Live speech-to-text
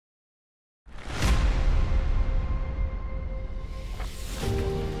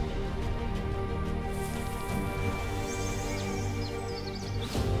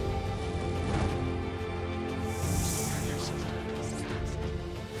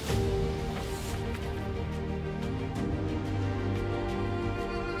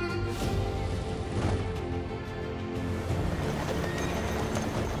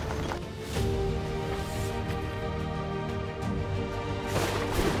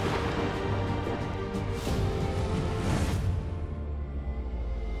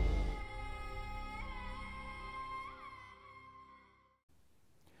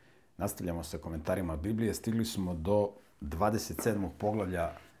Nastavljamo sa komentarima Biblije. Stigli smo do 27.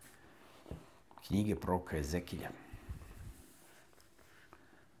 poglavlja knjige proroka Ezekilja.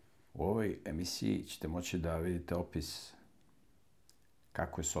 U ovoj emisiji ćete moći da vidite opis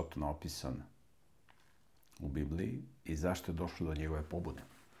kako je Sotona opisan u Bibliji i zašto je došlo do njegove pobude.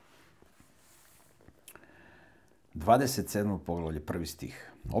 27. poglavlje, 1.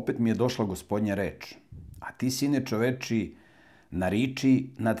 stih. Opet mi je došla Gospodnja reč, a ti, sine čoveči, nariči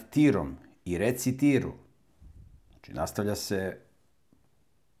nad Tirom i reci Tiru. Znači, nastavlja se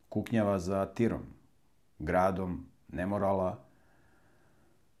kuknjava za Tirom, gradom nemorala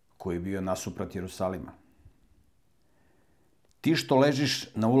koji je bio nasuprot Jerusalima. Ti što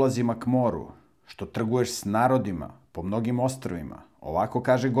ležiš na ulazima k moru, što trguješ s narodima po mnogim ostrvima, ovako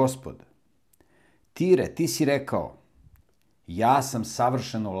kaže Gospod. Tire, ti si rekao, ja sam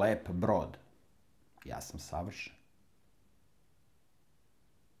savršeno lep brod. Ja sam savršen.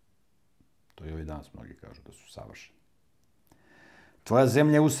 To i ovi danas mnogi kažu da su savršeni. Tvoja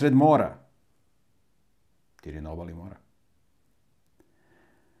zemlja je usred mora. Tir je na obali mora.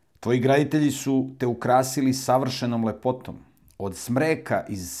 Tvoji graditelji su te ukrasili savršenom lepotom. Od smreka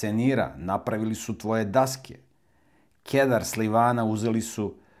iz Senira napravili su tvoje daske. Kedar s Livana uzeli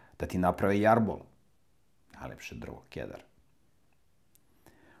su da ti naprave jarbol. Najlepše drvo, kedar.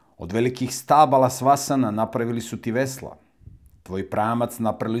 Od velikih stabala s Vasana napravili su ti vesla. Tvoj pramac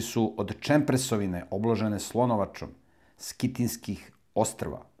napravili su od čempresovine obložene slonovačom s kitinskih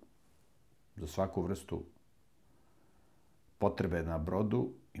ostrva. Za svaku vrstu potrebe na brodu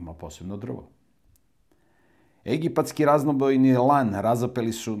ima posebno drvo. Egipatski raznobojni lan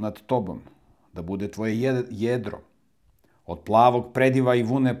razapeli su nad tobom, da bude tvoje jedro. Od plavog prediva i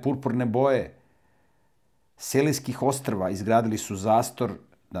vune purpurne boje, selijskih ostrva izgradili su zastor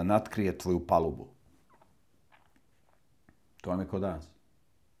da natkrije tvoju palubu. To vam je kod danas.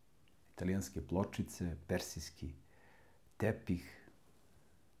 Italijanske pločice, persijski tepih,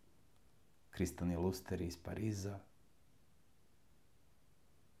 kristalni lusteri iz Pariza,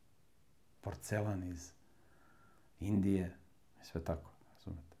 porcelan iz Indije, sve tako,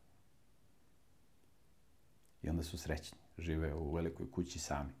 razumete. I onda su srećni, žive u velikoj kući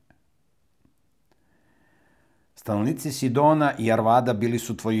sami. Stanovnici Sidona i Arvada bili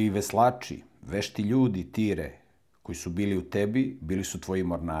su tvoji veslači, vešti ljudi, Tire, koji su bili u tebi, bili su tvoji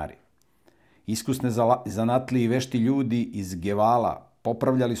mornari. Iskusne zanatlije i vešti ljudi iz Gevala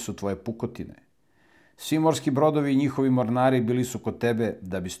popravljali su tvoje pukotine. Svi morski brodovi i njihovi mornari bili su kod tebe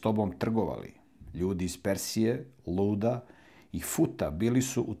da bi s tobom trgovali. Ljudi iz Persije, Luda i Futa bili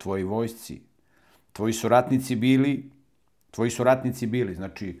su u tvojoj vojsci. Tvoji su ratnici bili,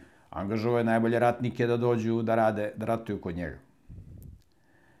 znači angažovao je najbolje ratnike da dođu da ratuju kod njega.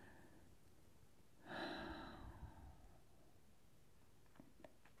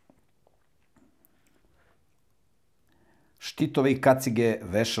 Štitove i kacige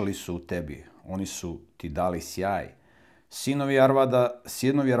vešali su u tebi, oni su ti dali sjaj. Sinovi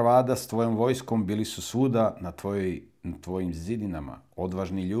Arvada s tvojom vojskom bili su svuda na tvojim zidinama.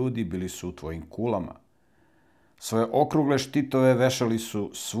 Odvažni ljudi bili su u tvojim kulama. Svoje okrugle štitove vešali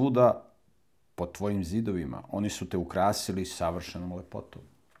su svuda po tvojim zidovima. Oni su te ukrasili savršenom lepotom.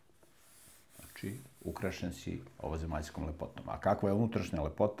 Znači, ukrašen si ovozemaljskom lepotom. A kakva je unutrašnja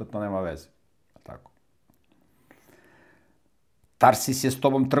lepota, to nema veze. Tako. Tarsis je s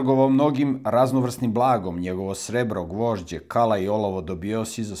tobom trgovao mnogim raznovrsnim blagom, njegovo srebro, gvožđe, kala i olovo dobijao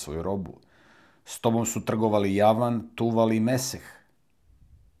si za svoju robu. S tobom su trgovali Javan, Tuval i Meseh.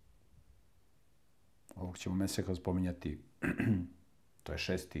 Ovog ćemo Meseha spominjati, to je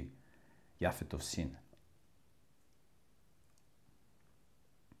 6. Jafetov sin.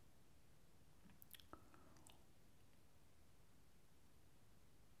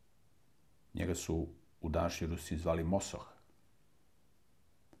 Njega su u današnjoj Rusiji zvali Mosoh.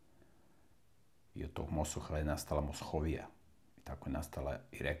 I od tog Mosoha je nastala Moshovija. I tako je nastala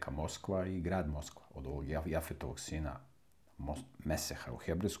i reka Moskva i grad Moskva. Od ovog Jafetovog sina Meseha u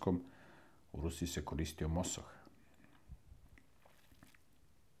hebrejskom, u Rusiji se koristio Mosoh.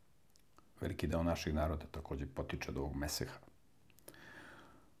 Veliki deo našeg naroda također potiče od ovog Meseha.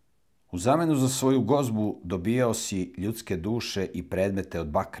 U zamenu za svoju gozbu dobijao si ljudske duše i predmete od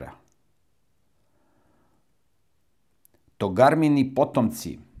bakra. Togarmini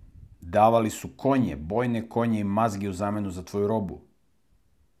potomci davali su konje, bojne konje i mazgi u zamenu za tvoju robu.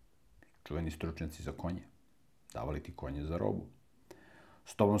 Čuveni stručnjaci za konje. Davali ti konje za robu.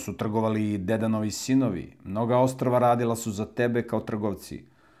 S tobom su trgovali i dedanovi sinovi. Mnoga ostrva radila su za tebe kao trgovci.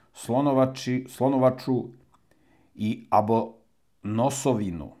 Slonovaču i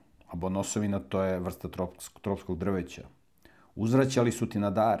abonosovinu. Abonosovina to je vrsta tropskog drveća. Uzvraćali su ti na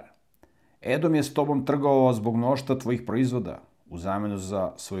dar. Edom je s tobom trgovao zbog mnoštva tvojih proizvoda. U zamenu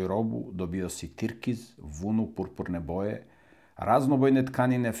za svoju robu dobio si tirkiz, vunu purpurne boje, raznobojne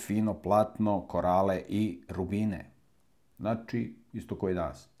tkanine, fino platno, korale i rubine. Znači, isto koji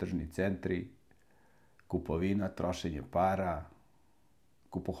danas, tržni centri, kupovina, trošenje para,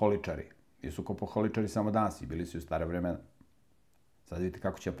 kupoholičari. Nisu kupoholičari samo danas, i bili su u stare vremena. Sad vidite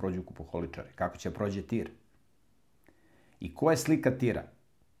kako će prođu kupoholičari, kako će prođe Tir. I ko je slika Tira?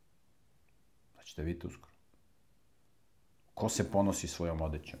 Sad ćete vidjeti uskoro. Ko se ponosi svojom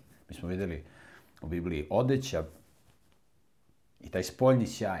odećom? Mi smo vidjeli u Bibliji odeća i taj spoljni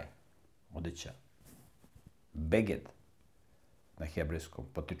sjaj, odeća, beged, na hebrejskom,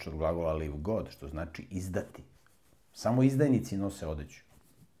 potiče od glagola live god, što znači izdati. Samo izdajnici nose odeću.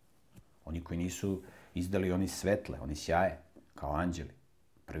 Oni koji nisu izdali, oni svetle, oni sjaje, kao anđeli.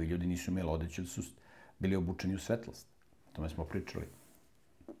 Prvi ljudi nisu imeli odeću, su bili obučeni u svetlost. O tome smo pričali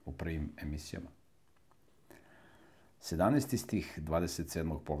u prvim emisijama. 17. stih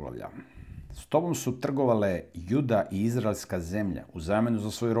 27. poglavlja. S tobom su trgovale Juda i izraelska zemlja. U zamenu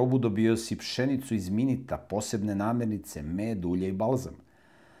za svoju robu dobio si pšenicu iz minita, posebne namirnice, med, ulje i balzam.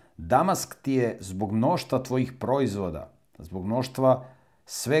 Damask ti je zbog mnoštva tvojih proizvoda, zbog mnoštva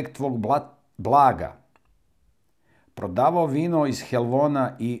sveg tvog blaga, prodavao vino iz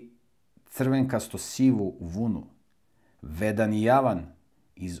Helvona i crvenkasto sivu vunu. Vedan i Javan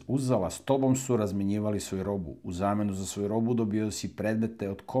iz Uzala s tobom su razmenjivali svoju robu. U zamenu za svoju robu dobio si predmete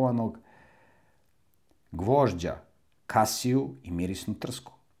od kovanog gvožđa, kasiju i mirisnu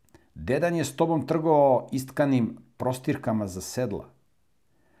trsku. Dedan je s tobom trgovao istkanim prostirkama za sedla.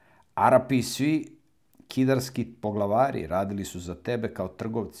 Arapi i svi kidarski poglavari radili su za tebe kao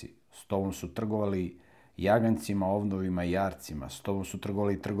trgovci. S tobom su trgovali jagancima, ovnovima i jarcima. S tobom su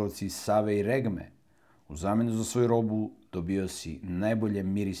trgovali trgovci iz Save i Regme. U zamenu za svoju robu dobio si najbolje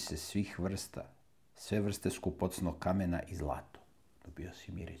mirise svih vrsta, sve vrste skupocnog kamena i zlato. Dobio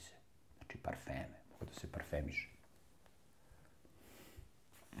si mirise, znači parfeme, mogu da se parfemiše.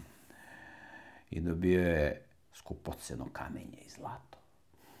 I dobio je skupoceno kamenje i zlato.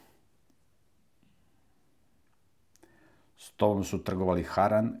 S tobom su trgovali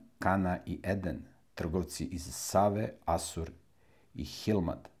Haran, Kana i Eden, trgovci iz Save, Asur i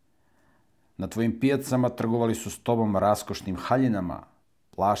Hilmad. Na tvojim pijacama trgovali su s tobom raskošnim haljinama,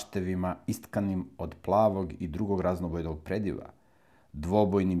 plaštevima istkanim od plavog i drugog raznobojnog prediva,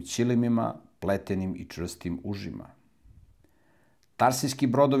 dvobojnim ćilimima, pletenim i čvrstim užima. Tarsijski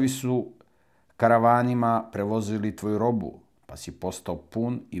brodovi su karavanima prevozili tvoju robu, pa si postao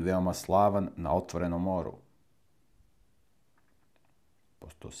pun i veoma slavan na otvorenom moru.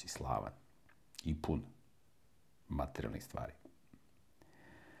 Postao si slavan i pun materijalnih stvari.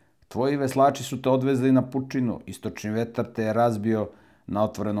 Tvoji veslači su te odvezli na pučinu, istočni vetar te je razbio na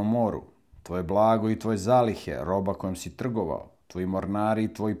otvorenom moru. Tvoje blago i tvoje zalihe, roba kojom si trgovao, tvoji mornari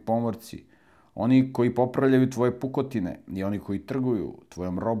i tvoji pomorci, oni koji popravljaju tvoje pukotine i oni koji trguju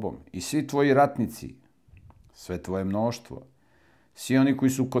tvojom robom i svi tvoji ratnici, sve tvoje mnoštvo, svi oni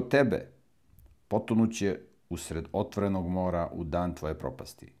koji su kod tebe, potonuće usred otvorenog mora u dan tvoje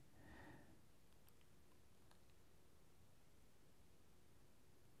propasti.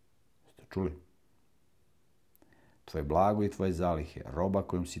 Čuli? Tvoje blago i tvoje zalihe, roba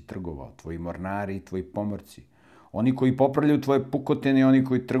kojom si trgovao, tvoji mornari i tvoji pomorci, oni koji popravljaju tvoje pukotine i oni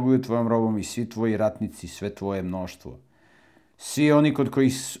koji trguju tvojom robom i svi tvoji ratnici, sve tvoje mnoštvo. Svi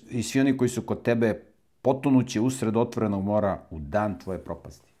oni koji su kod tebe potonuće usred otvorenog mora u dan tvoje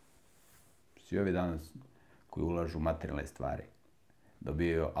propasti. Svi ovi danas koji ulažu u materijalne stvari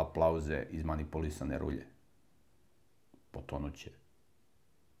dobijaju aplauze iz manipulisane rulje. Potonuće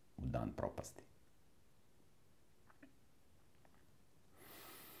u dan propasti.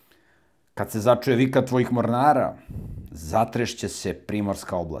 Kad se začuje vika tvojih mornara, zatrešće se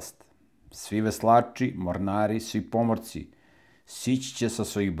primorska oblast. Svi veslači, mornari, svi pomorci sići će sa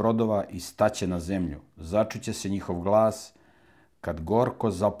svojih brodova i staće na zemlju. Začuće se njihov glas kad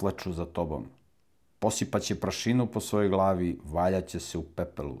gorko zaplaču za tobom. Posipaće prašinu po svojoj glavi, valjaće se u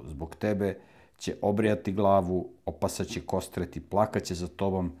pepelu. Zbog tebe će obrijati glavu, opasaće kostreti, plakaće za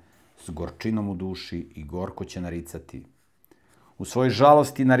tobom s gorčinom u duši i gorko će naricati. U svojoj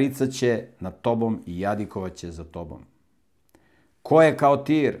žalosti naricaće nad tobom i jadikovaće za tobom. Ko je kao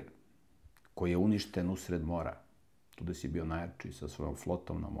Tir, koji je uništen usred mora? Tu da si bio najjači sa svojom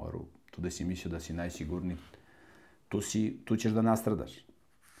flotom na moru, tu da si mislio da si najsigurniji, tu ćeš da nastradaš.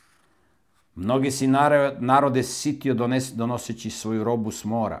 Mnoge si narode sitio donoseći svoju robu s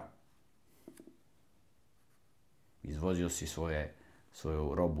mora. Izvozio si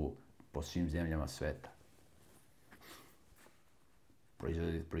svoju robu po svim zemljama sveta.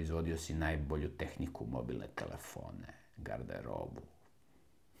 proizvodio si najbolju tehniku, mobilne telefone, garderobu.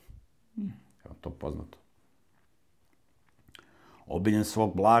 Evo to poznato. Obiljen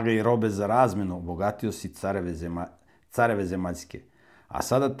svog blaga i robe za razmenu, obogatio si careve zemaljske.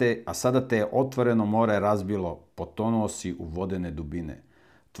 A sada te je otvoreno more razbilo, potonuo si u vodene dubine.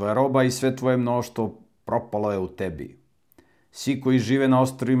 Tvoja roba i sve tvoje mnoštvo propalo je u tebi. Svi koji žive na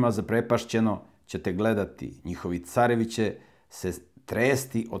ostrvima zaprepašćeno će te gledati. Njihovi carevi će se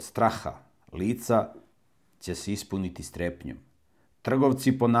tresti od straha. Lica će se ispuniti strepnjom.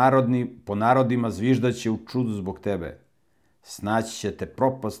 Trgovci po narodima zviždaće u čudu zbog tebe. Snaći će te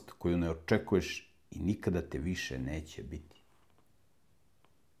propast koju ne očekuješ i nikada te više neće biti.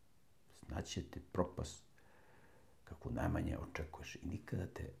 Snaći će te propast kako najmanje očekuješ i nikada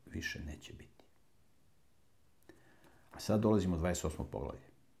te više neće biti. A sad dolazimo do 28. poglavlja.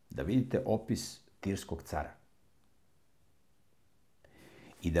 Da vidite opis Tirskog cara.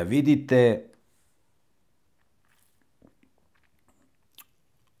 I da vidite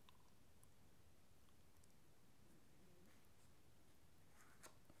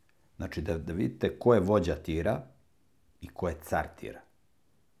znači da vidite ko je vođa Tira i ko je car Tira.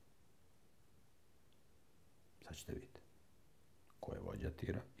 Sad ćete vidjeti ko je vođa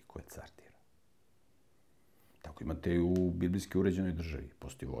Tira i ko je car Tira. Tako imate i u biblijski uređenoj državi.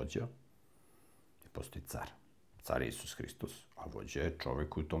 Postoji vođa i postoji car. Car je Isus Hristos, a vođa je čovjek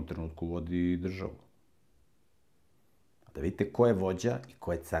koji u tom trenutku vodi državu. Da vidite ko je vođa i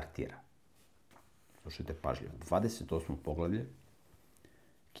ko je car Tira. Slušajte pažljivo. 28. poglavlje,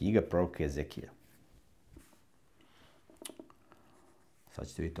 knjiga proroka Ezekija. Sad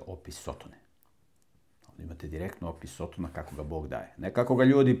ćete vidjeti opis Sotone. Ovdje imate direktno opis Sotona kako ga Bog daje. Ne kako ga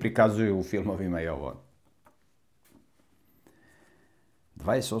ljudi prikazuju u filmovima i ovo.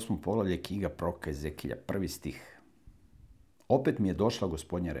 28. poglavlje knjiga proroka Ezekija, 1. stih. Opet mi je došla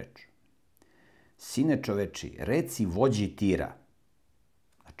Gospodnja reč. Sine čoveči, reci vođi Tira.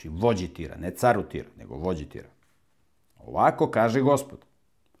 Znači vođi Tira, ne caru Tira, nego vođi Tira. Ovako kaže Gospod.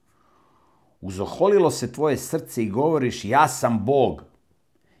 Uzoholilo se tvoje srce i govoriš, ja sam Bog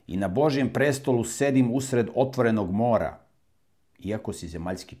i na Božjem prestolu sedim usred otvorenog mora, iako si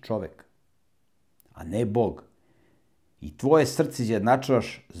zemaljski čovek, a ne Bog. I tvoje srce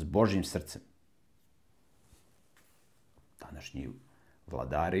izjednačavaš s Božjim srcem. Današnji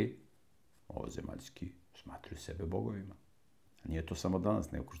vladari, ovozemaljski, smatruju sebe bogovima. A nije to samo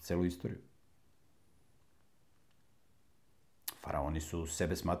danas, nego kroz celu istoriju. Faraoni su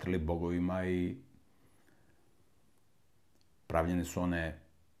sebe smatrali bogovima i pravljene su one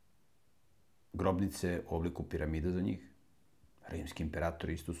grobnice u obliku piramida za njih. Rimski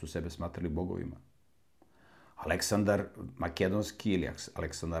imperatori isto su sebe smatrali bogovima. Aleksandar Makedonski ili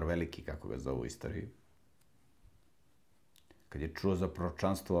Aleksandar Veliki, kako ga zovu u istoriji, kad je čuo za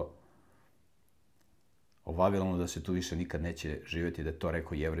proročanstvo o Vavilonu da se tu više nikad neće živjeti, da je to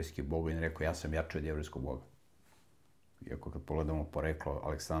rekao jevrejski bog i rekao ja sam jači od jevrejskog boga. Iako kad pogledamo poreklo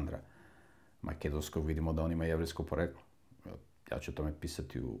Aleksandra Makedonskog, vidimo da on ima jevrejsko poreklo. Ja ću o tome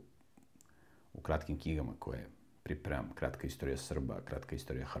pisati u kratkim knjigama koje pripremam. Kratka istorija Srba, kratka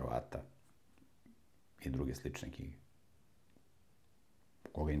istorija Hrvata i druge slične knjige.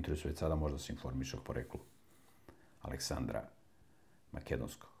 Koga interesuje sada možda se informiše o poreklu Aleksandra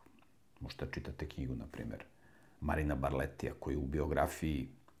Makedonskog. Možete čitati knjigu, na primjer, Marina Barletija, koji u biografiji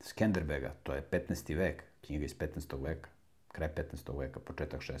Skenderbega, to je 15. vek, knjiga iz 15. veka, kraj 15. veka,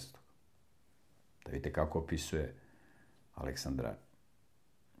 početak 16. Da vidite kako opisuje Aleksandra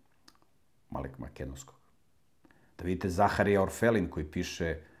Makedonskog. Da vidite Zaharija Orfelin koji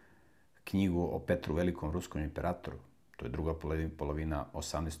piše knjigu o Petru Velikom, ruskom imperatoru. To je druga polovina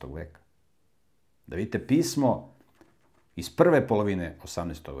 18. veka. Da vidite pismo iz prve polovine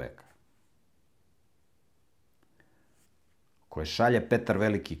 18. veka, koje šalje Petar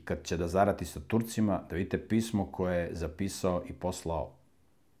Veliki kad će da zarati sa Turcima, da vidite pismo koje je zapisao i poslao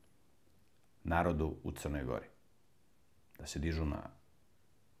narodu u Crnoj Gori. Da se dižu na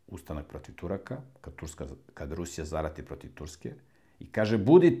ustanak protiv Turaka, kad Rusija zarati protiv Turske, i kaže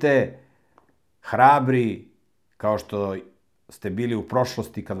budite hrabri kao što ste bili u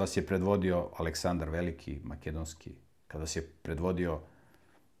prošlosti kad vas je predvodio Aleksandar Veliki, makedonski, kad vas je predvodio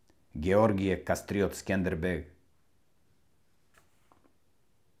Georgije, Kastriot, Skenderbeg,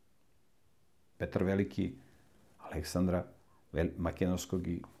 Petar Veliki, Aleksandra Makedonskog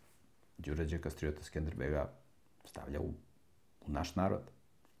i Đurađa Kastriota Skenderbega stavlja u naš narod.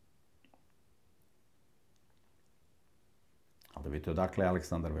 Ali da vidite odakle je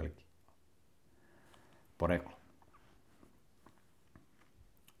Aleksandar Veliki. Poreklo.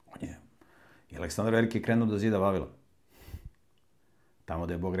 I Aleksandar Veliki je krenuo da zida Vavilon. Tamo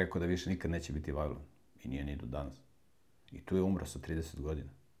da je Bog rekao da više nikad neće biti Vavilon. I nije ni do danas. I tu je umro sa 30 godina.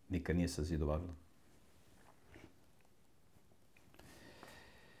 Nikad nije sazidao Vavilon.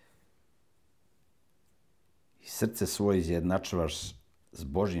 I srce svoje izjednačavaš s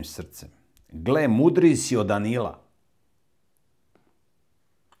Božjim srcem. Gle, mudriji si od Danila.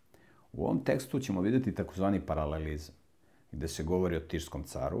 U ovom tekstu ćemo vidjeti takozvani paralelizam, gde se govori o tirskom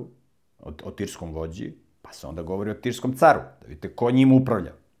caru, o tirskom vođi, pa se onda govori o tirskom caru, da vidite ko njim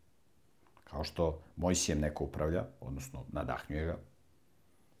upravlja. Kao što Mojsijem neko upravlja, odnosno nadahnjuje ga,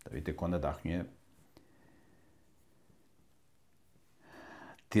 da vidite ko nadahnjuje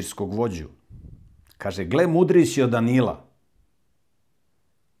tirskog vođu. Kaže, gle, mudriji si od Danila.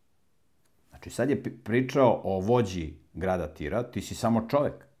 Znači, sad je pričao o vođi grada Tira, ti si samo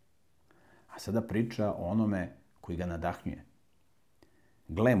čovek. A sada priča o onome koji ga nadahnjuje.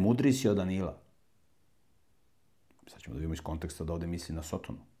 Gle, mudriji si od Danila. Sad ćemo da vidimo iz konteksta da ovde misli na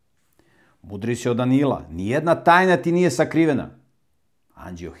Sotonu. Mudriji si od Danila. Nijedna tajna ti nije sakrivena.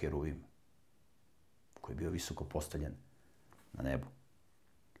 Anđeo Heruvim, koji je bio visoko postavljen na nebu.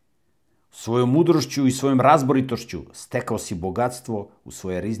 Svojom mudrošću i svojom razboritošću stekao si bogatstvo, u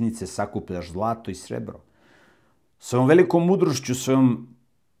svoje riznice sakupljaš zlato i srebro. Svojom velikom mudrošću,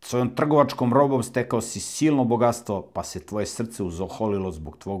 svojom trgovačkom robom stekao si silno bogatstvo, pa se tvoje srce uzoholilo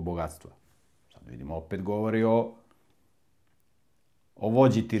zbog tvog bogatstva. Sad vidimo, opet govori o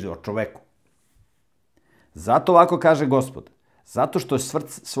vođi Tira, o čoveku. Zato ovako kaže Gospod, zato što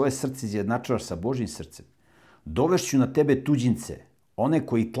svoje srce izjednačavaš sa Božjim srcem, dovešću na tebe tuđince, one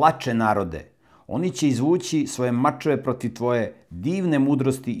koji tlače narode. Oni će izvući svoje mačeve protiv tvoje divne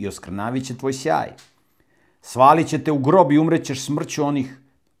mudrosti i oskrnavit će tvoj sjaj. Svalit će te u grob i umrećeš smrću onih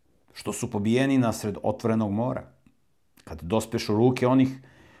što su pobijeni nasred otvorenog mora. Kad dospeš u ruke onih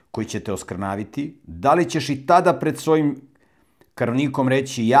koji će te oskrnaviti, da li ćeš i tada pred svojim krvnikom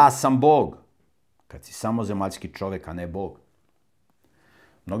reći ja sam Bog, kad si samo zemaljski čovek, a ne Bog.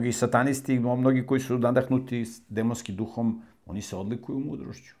 Mnogi satanisti, mnogi koji su nadahnuti demonskim duhom, oni se odlikuju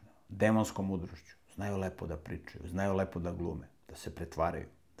mudrošću, demonskom mudrošću. Znaju lepo da pričaju, znaju lepo da glume, da se pretvaraju,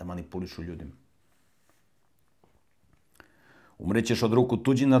 da manipulišu ljudima. Umrećeš od ruku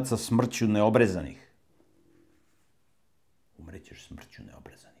tuđinaca smrću neobrezanih. Umrećeš smrću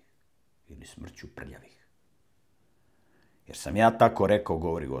neobrezanih ili smrću prljavih. Jer sam ja tako rekao,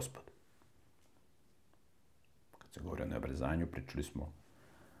 govori Gospod. Kad se govori o neobrezanju, pričali smo,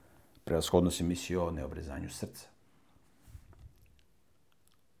 prevashodno se misli o neobrezanju srca.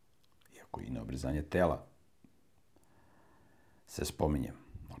 Iako i neobrezanje tela se spominje,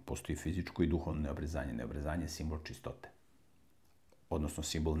 ali postoji fizičko i duhovno neobrezanje. Neobrezanje je simbol čistote, odnosno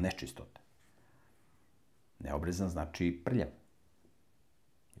simbol nečistote. Neobrezan znači prljav.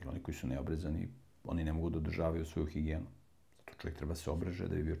 Jer oni koji su neobrezani, oni ne mogu da održavaju svoju higijenu. Zato čovjek treba se obreže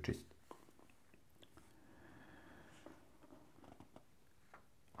da bi bio čist.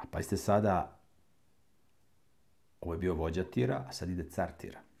 A pazite sada, ovo je bio vođa Tira, a sad ide car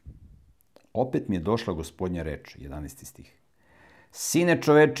Tira. Opet mi je došla Gospodnja reč, 11. stih. Sine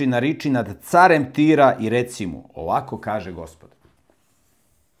čoveči, nariči nad carem Tira i reci mu, ovako kaže Gospod.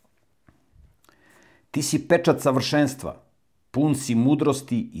 Ti si pečat savršenstva, pun si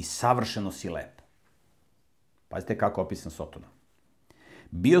mudrosti i savršeno si lep. Pazite kako opisan Sotona.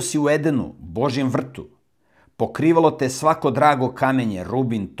 Bio si u Edenu, Božjem vrtu. Pokrivalo te svako drago kamenje,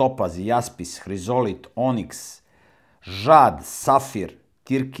 rubin, topaz, jaspis, hrizolit, oniks, žad, safir,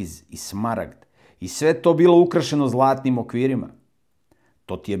 tirkiz i smaragd. I sve to bilo ukrašeno zlatnim okvirima.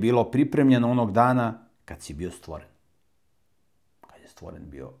 To ti je bilo pripremljeno onog dana kad si bio stvoren. Kad je stvoren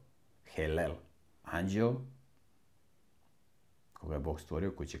bio Helel, anđeo, koga je Bog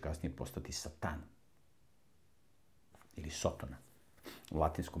stvorio, koji će kasnije postati Satan. Ili Sotona. U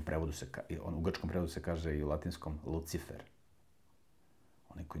latinskom prevodu u grčkom prevodu se kaže i u latinskom Lucifer.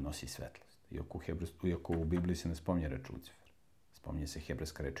 Onaj koji nosi svetlost. Iako u Bibliji se ne spominje reč Lucifer. Spominje se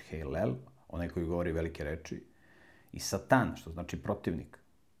hebrejska reč Helel, onaj koji govori velike reči, i Satan, što znači protivnik.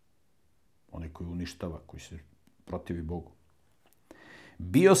 Onaj koji uništava, koji se protivi Bogu.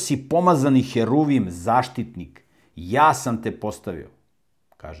 Bio si pomazani heruvim, zaštitnik. Ja sam te postavio,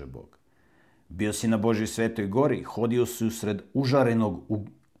 kaže Bog. Bio si na Božjoj svetoj gori, hodio si usred užarenog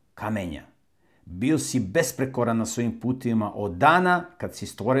kamenja. Bio si besprekoran na svojim putima od dana kad si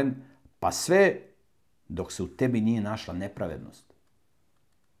stvoren, pa sve dok se u tebi nije našla nepravednost.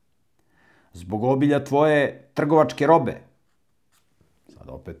 Zbog obilja tvoje trgovačke robe, sad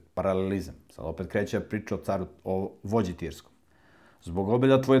opet paralelizam, sad opet kreće priča o caru, o vođi tirskom. Zbog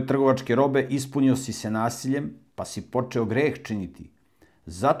obilja tvoje trgovačke robe ispunio si se nasiljem, pa si počeo greh činiti.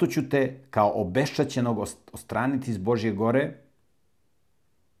 Zato ću te kao obeščaćenog ostraniti iz Božje gore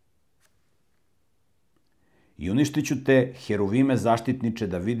i uništit ću te, heruvime zaštitniče,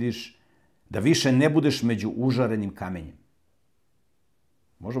 da više ne budeš među užarenim kamenjem.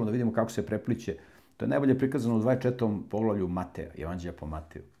 Možemo da vidimo kako se prepliće. To je najbolje prikazano u 24. poglavlju Mateja, Evanđelja po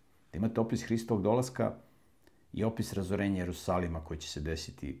Mateju. Da imate opis Hristovog dolaska i opis razorenja Jerusalima koji će se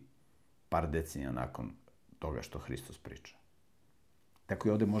desiti par decenija nakon toga što Hristos priča. Tako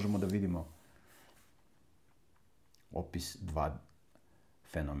i ovde možemo da vidimo opis dva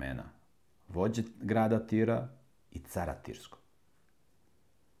fenomena. Vođe grada Tira i cara Tirskog.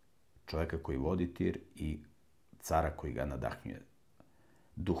 Čoveka koji vodi Tir i cara koji ga nadahnjuje.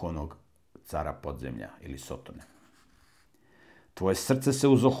 Duhovnog cara podzemlja ili Sotone. Tvoje srce se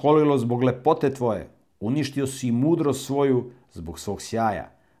uzoholilo zbog lepote tvoje. Uništio si i mudrost svoju zbog svog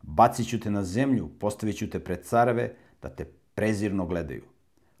sjaja. Bacit ću te na zemlju, postavit ću te pred careve, da te prezirno gledaju.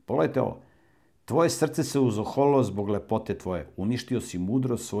 Pogledajte ovo. Tvoje srce se uzoholilo zbog lepote tvoje. Uništio si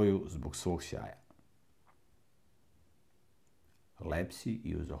mudrost svoju zbog svog sjaja. Lep si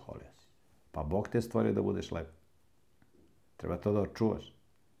i uzoholio si. Pa Bog te stvorio da budeš lep. Treba to da očuvaš.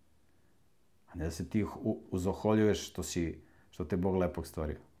 A ne da se ti uzoholjuješ što te Bog lepog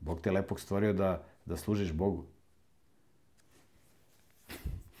stvorio. Bog te lepog stvorio da služiš Bogu.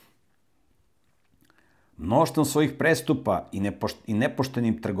 Mnoštvom svojih prestupa i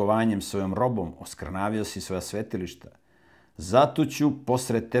nepoštenim trgovanjem svojom robom oskrnavio si svoja svetilišta. Zato ću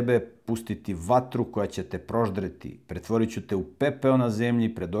posred tebe pustiti vatru koja će te proždreti. Pretvorit ću te u pepeo na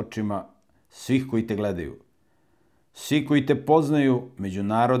zemlji pred očima svih koji te gledaju. Svi koji te poznaju među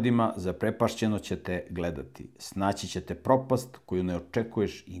narodima zaprepašćeno će te gledati. Snaći će te propast koju ne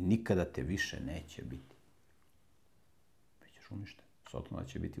očekuješ i nikada te više neće biti. Bićeš uništen. Sotona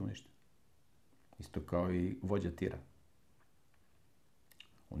će biti uništen. Isto kao i vođa Tira.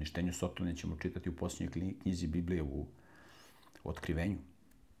 O uništenju Sotone ćemo čitati u posljednjoj knjizi Biblije u Otkrivenju.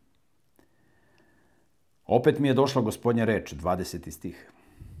 Opet mi je došla Gospodnja reč, 20. stih.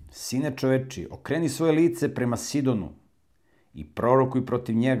 Sine čoveči, okreni svoje lice prema Sidonu i prorokuj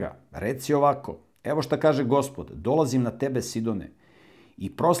protiv njega. Reci ovako, evo šta kaže Gospod, dolazim na tebe, Sidone,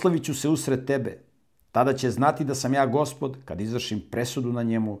 i proslavit ću se usred tebe. Tada će znati da sam ja Gospod, kad izvršim presudu na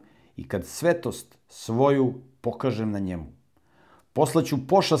njemu i kad svetost svoju pokažem na njemu. Poslaću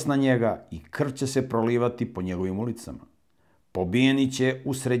pošast na njega i krv će se prolivati po njegovim ulicama. Pobijeni će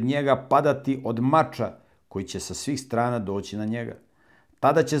usred njega padati od mača koji će sa svih strana doći na njega.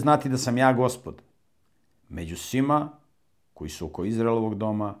 Tada će znati da sam ja Gospod. Među svima koji su oko Izraelovog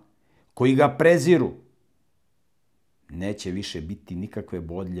doma, koji ga preziru, neće više biti nikakve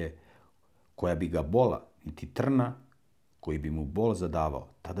bodlje koja bi ga bola, niti trna koji bi mu bol zadavao.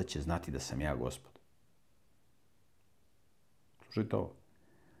 Tada će znati da sam ja Gospod. Slušajte ovo.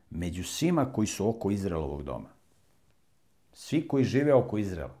 Među svima koji su oko Izraelovog doma, svi koji žive oko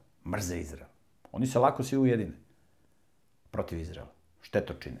Izraela, mrze Izrael. Oni se lako svi ujedine protiv Izraela.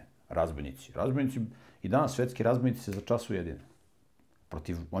 Štetočine, razbojnici. Razbojnici, i danas svetski razbojnici se za čas ujedine.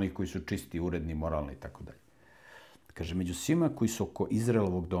 Protiv onih koji su čisti, uredni, moralni i tako dalje. Kaže, među svima koji su oko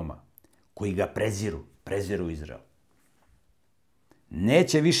Izraelovog doma, koji ga preziru Izrael.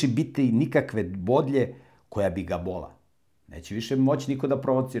 Neće više biti nikakve bodlje koja bi ga bola. Neće više moći niko da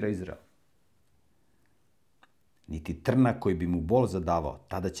provocira Izrael. Niti trna koji bi mu bol zadavao,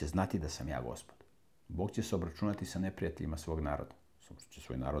 tada će znati da sam ja Gospod. Bog će se obračunati sa neprijateljima svog naroda. Će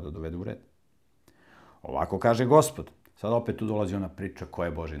svoj narod da dovede u red. Ovako kaže Gospod. Sad opet tu dolazi ona priča ko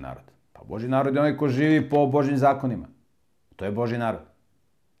je Božji narod. Pa Božji narod je onaj ko živi po Božjim zakonima. To je Božji narod.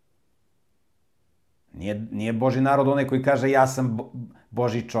 Nije Božji narod onaj koji kaže ja sam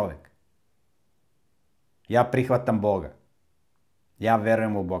Božji čovek. Ja prihvatam Boga. Ja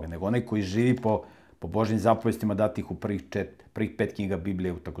verujem u Boga. Nego onaj koji živi po Božjim zapovestima datih u prvih 5 knjiga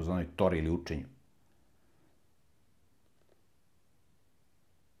Biblije u takozvanoj Tori ili učenju.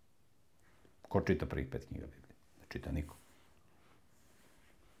 Ko čita prvih 5 knjiga Biblije? Ne čita niko.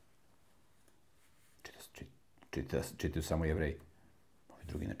 Čitaju samo Jevreji. Ovi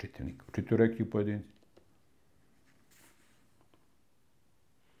drugi ne čitaju niko. Čitaju reki u pojedinci.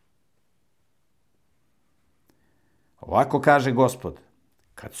 Ovako kaže Gospod.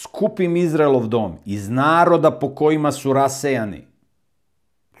 Kad skupim Izraelov dom iz naroda po kojima su rasejani.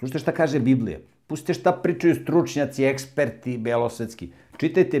 Slušajte šta kaže Biblija. Pustite šta pričaju stručnjaci, eksperti, belosvetski.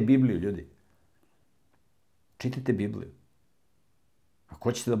 Čitajte Bibliju, ljudi. Čitajte Bibliju. Ako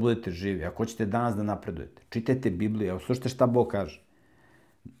hoćete da budete živi, ako hoćete danas da napredujete, čitajte Bibliju. Evo, slušajte šta Bog kaže.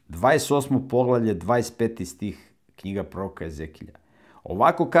 28. poglavlje, 25. stih knjiga proroka Ezekilja.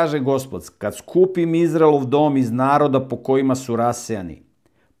 Ovako kaže Gospod, kad skupim Izraelov dom iz naroda po kojima su rasejani,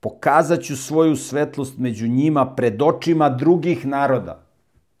 pokazat ću svoju svetlost među njima pred očima drugih naroda.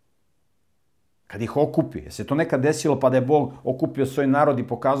 Kad ih okupi. Je se to nekad desilo pa da je Bog okupio svoj narod i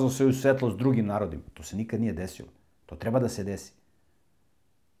pokazao svoju svetlost drugim narodima? To se nikad nije desilo. To treba da se desi.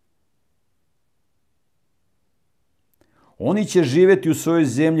 Oni će živjeti u svojoj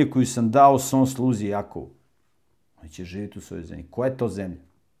zemlji koju sam dao svom sluzi Jakovu. Oni će živjeti u svojoj zemlji. Koja je to zemlja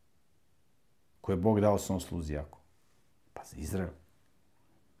koju je Bog dao svom sluzi Jakovu? Pa za Izrael.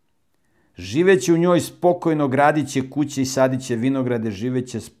 Živeće u njoj spokojno, gradit će kuće i sadit će vinograde,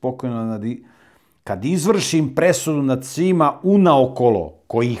 živeće spokojno kad izvršim presudu nad svima unaokolo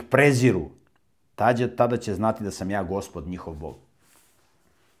koji ih preziru, tada će znati da sam ja Gospod, njihov Bog.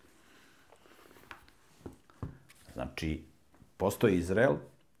 Znači, postoji Izrael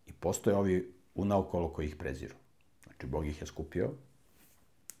i postoje ovi unaokolo koji ih preziru. Znači, Bog ih je skupio.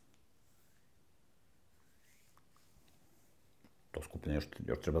 To skupljenje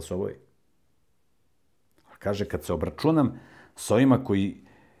još treba da se oboji. Kaže, kad se obračunam sa ovima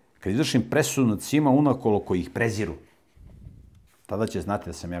kad izvršim presudu nad svima unaokolo koji ih preziru, tada će znati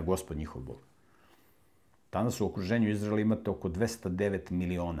da sam ja Gospod, njihov Bog. Danas u okruženju Izraela imate oko 209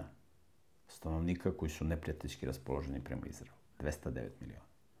 miliona stanovnika koji su neprijateljski raspoloženi prema Izraelu. 209 miliona.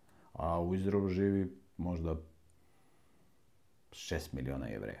 A u Izraelu živi možda 6 miliona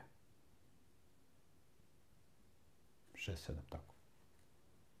Jevreja. 6-7, tako.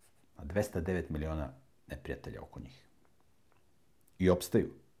 A 209 miliona neprijatelja oko njih. I opstaju.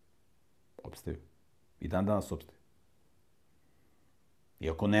 Opstaju. I dan danas opstaju.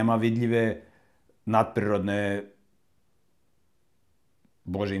 Iako nema vidljive nadprirodne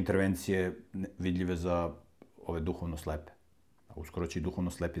Božje intervencije vidljive za ove duhovno slepe. A uskoro će i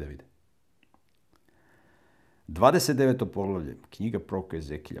duhovno slepi da vide. 29. poglavlje, knjiga proroka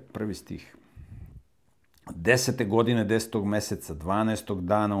Ezekilja, 1. stih. 10. godine 10. meseca, 12.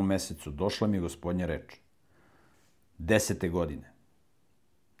 dana u mesecu, došla mi Gospodnja reč. 10. godine.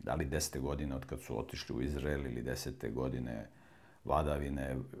 Da li 10. godine od kad su otišli u Izrael ili 10. godine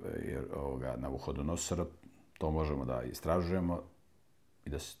vladavine Navuhodonosora, to možemo da istražujemo i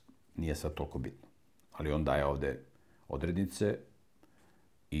da nije sad toliko bitno. Ali on daje ovde odrednice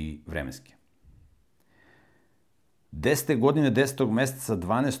i vremenske. 10. godine 10. meseca,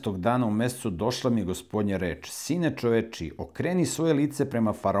 12. dana u mesecu, došla mi Gospodnja reč. Sine čoveči, okreni svoje lice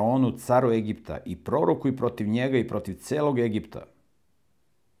prema faraonu, caru Egipta, i prorokuj protiv njega i protiv celog Egipta.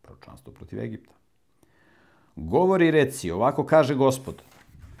 Proročanstvo protiv Egipta. Govori i reci, ovako kaže Gospod.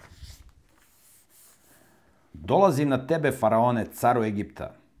 Dolazim na tebe, faraone, caru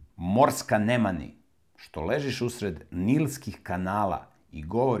Egipta, morska nemani, što ležiš usred nilskih kanala i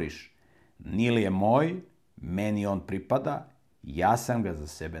govoriš, Nil je moj, meni on pripada, ja sam ga za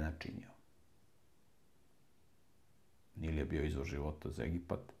sebe načinio. Nil je bio izvor života za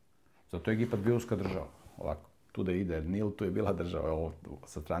Egipat. Zato je Egipat bio uska država. Ovako, tu da ide Nil, tu je bila država. Ovo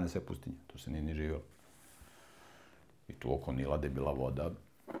sa strane sve pustinje. Tu se nije ni živjelo. I tu oko Nila gde je bila voda,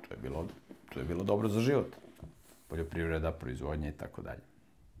 to je bilo dobro za život. Poljoprivreda, proizvodnja i tako dalje.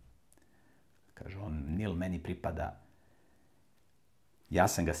 Kaže on, Nil meni pripada, ja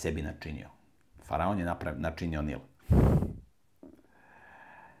sam ga sebi načinio. Faraon je načinio Nil.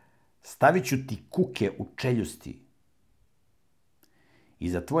 Stavit ću ti kuke u čeljusti i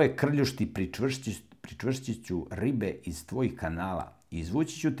za tvoje krljušti pričvršćit ću ribe iz tvojih kanala.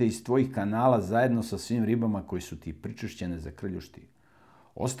 Izvući ću te iz tvojih kanala zajedno sa svim ribama koji su ti pričvršćene za krljušti.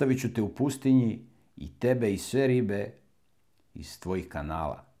 Ostavit ću te u pustinji i tebe i sve ribe iz tvojih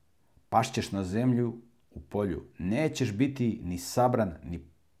kanala. Pašćeš na zemlju u polju. Nećeš biti ni sabran, ni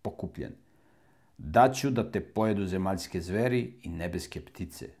pokupljen. Daću da te pojedu zemaljske zveri i nebeske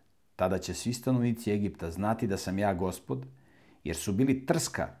ptice. Tada će svi stanovnici Egipta znati da sam ja Gospod, jer su bili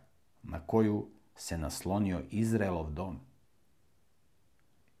trska na koju se naslonio Izraelov dom.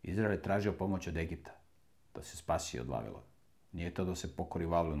 Izrael je tražio pomoć od Egipta, da se spasi od Vavilona. Nije to da se pokori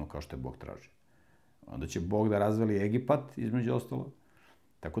Vavilonu kao što je Bog traži. Onda će Bog da razvali Egipat, između ostalo,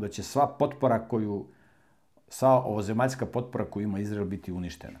 tako da će sva ovozemaljska potpora koju ima Izrael biti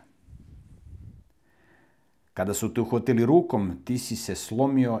uništena. Kada su te uhvatili rukom, ti si se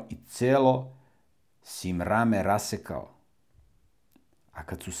slomio i celo si im rame rasekao. A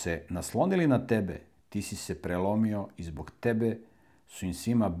kad su se naslonili na tebe, ti si se prelomio i zbog tebe su im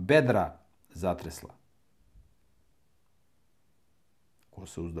svima bedra zatresla. Ko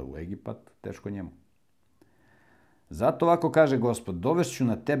se uzda u Egipat, teško njemu. Zato ovako kaže Gospod, dovešću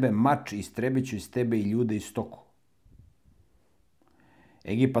na tebe mač i istrebit ću iz tebe i ljude i stoku.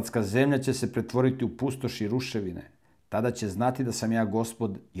 Egipatska zemlja će se pretvoriti u pustoš i ruševine. Tada će znati da sam ja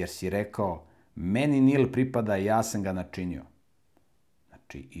Gospod, jer si rekao, meni Nil pripada, ja sam ga načinio.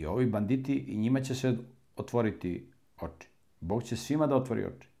 Znači, i ovi banditi, i njima će se otvoriti oči. Bog će svima da otvori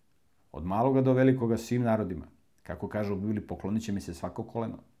oči. od maloga do velikoga svim narodima. Kako kaže u Bibliji, poklonit će mi se svako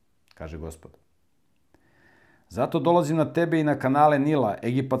koleno, kaže Gospod. Zato dolazim na tebe i na kanale Nila,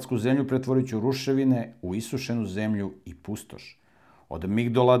 egipatsku zemlju pretvorit ću ruševine, u isušenu zemlju i pustoš. Od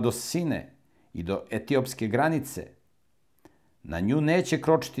Migdola do Sine i do etiopske granice. Na nju neće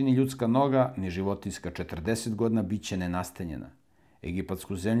kročiti ni ljudska noga, ni životinjska. 40 godina bit će nenastanjena.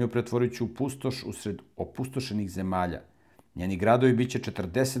 Egipatsku zemlju pretvorit ću u pustoš usred opustošenih zemalja. Njeni gradovi bit će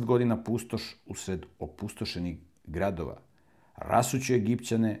 40 godina pustoš usred opustošenih gradova. Rasuću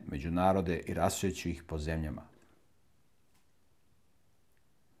Egipćane među narode i rasujeću ih po zemljama.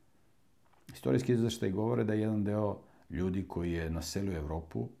 Istorijski izveštaji govore da je jedan deo ljudi koji je naselio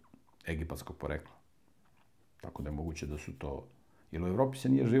Evropu egipatskog porekla. Tako da je moguće da su to... Jer u Evropi se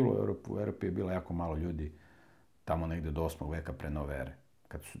nije živilo, u Evropi je bilo jako malo ljudi, tamo negde do 8. veka pre nove ere,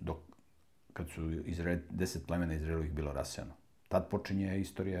 kad su 10 plemena Izraelovih bilo rasejano. Tad počinje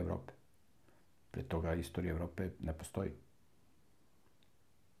istorija Evrope. Pre toga istorija Evrope ne postoji.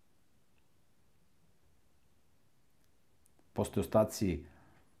 Postoje ostaci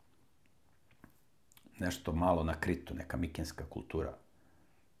nešto malo na Kritu, neka mikenska kultura.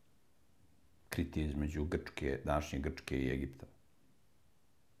 Krit je između Grčke, današnje Grčke i Egipta.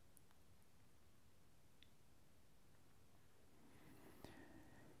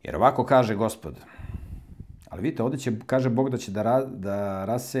 Jer ovako kaže Gospod. Ali vidite, ovdje kaže Bog da će da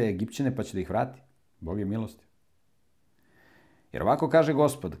raseje Egipćane pa će da ih vrati. Bog je milosti. Jer ovako kaže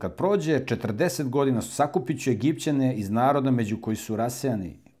Gospod, kad prođe 40 godina, sakupit ću Egipćane iz naroda među koji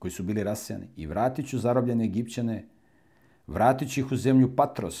su bili rasejani i vratit ću zarobljene Egipćane, vratit ću ih u zemlju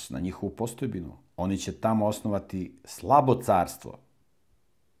Patros, na njihovu postojbinu. Oni će tamo osnovati slabo carstvo.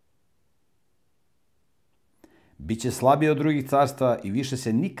 Biće slabije od drugih carstva i više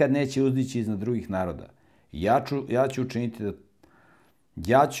se nikad neće uzdići iznad drugih naroda. Ja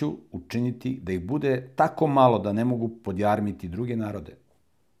ću učiniti da ih bude tako malo da ne mogu podjarmiti druge narode.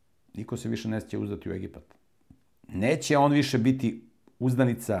 Niko se više neće uzdati u Egipat. Neće on više biti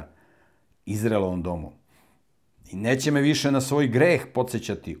uzdanica Izraelovom domu. I neće me više na svoj greh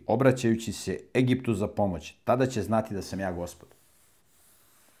podsjećati, obraćajući se Egiptu za pomoć. Tada će znati da sam ja Gospod.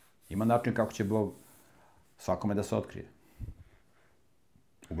 Ima način kako će Bog svakome da se otkrije.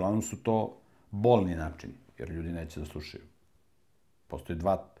 Uglavnom su to bolni načini, jer ljudi neće da slušaju.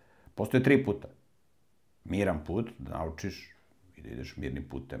 Postoje 3 puta. Miran put, da naučiš i da ideš mirnim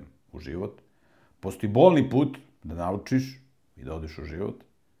putem u život. Postoji bolni put, da naučiš i da odeš u život.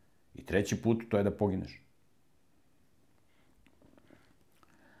 I 3. put, to je da pogineš.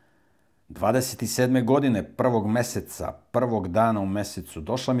 27. godine 1. meseca, 1. dana u mesecu,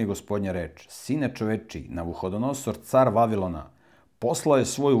 došla mi Gospodnja reč. Sine čoveči, Navuhodonosor, car Vavilona, poslao je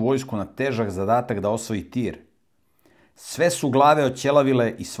svoju vojsku na težak zadatak da osvoji Tir. Sve su glave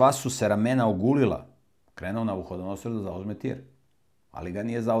oćelavile i sva su se ramena ogulila. Krenuo Navuhodonosor da zauzme Tir, ali ga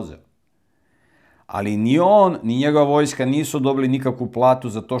nije zauzeo. Ali ni on, ni njegova vojska nisu dobili nikakvu platu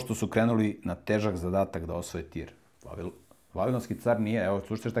za to što su krenuli na težak zadatak da osvoje Tir. Vavilonski car nije, evo,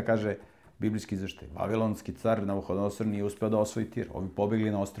 slušajte šta kaže biblijski izveštaj. Vavilonski car Navuhodonosor nije uspeo da osvoji Tir. Ovi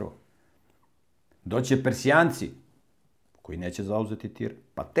pobegli na ostrvo. Doće Persijanci, koji neće zauzeti Tir.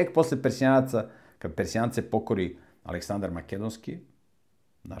 Pa tek posle Persijanaca, kad Persijance pokori Aleksandar Makedonski,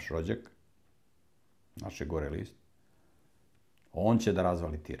 naš rođak, naše gore list, on će da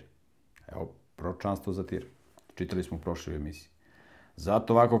razvali Tir. Evo, proročanstvo za Tir. Čitali smo u prošloj emisiji.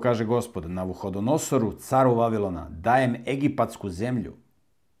 Zato ovako kaže Gospod, Navuhodonosoru, caru Vavilona, dajem egipatsku zemlju.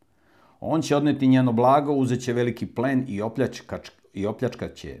 On će odneti njeno blago, uzeće veliki plen i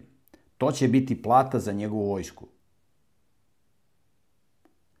opljačkat će je. To će biti plata za njegovu vojsku.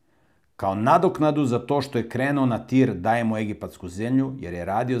 Kao nadoknadu za to što je krenuo na Tir, dajemo egipatsku zemlju, jer je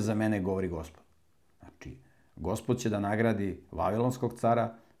radio za mene, govori Gospod. Znači, Gospod će da nagradi Vavilonskog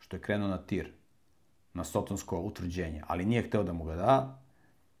cara što je krenuo na Tir, na sotonsko utvrđenje, ali nije hteo da mu ga da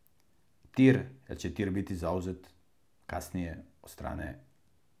Tir, jer će Tir biti zauzet kasnije od strane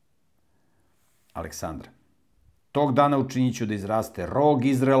Aleksandra. Tog dana učinit ću da izraste rog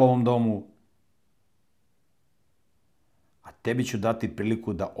Izraelovom domu, a tebi ću dati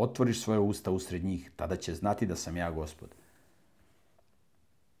priliku da otvoriš svoje usta usred njih, tada će znati da sam ja Gospod.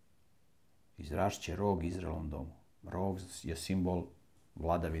 Izrašće rog Izraelovom domu. Rog je simbol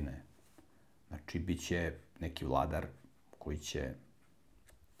vladavine. Znači, bit će neki vladar koji će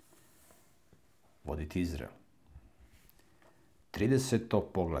voditi Izrael. 30.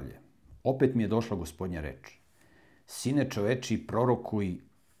 poglavlje. Opet mi je došla Gospodnja reč. Sine čoveči, prorokuj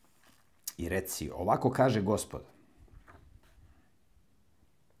i reci, ovako kaže Gospod.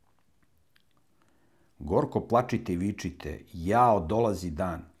 Gorko plačite i vičite, jao, dolazi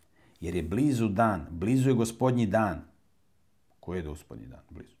dan. jer je blizu dan, blizu je gospodnji dan. Koji je gospodnji dan?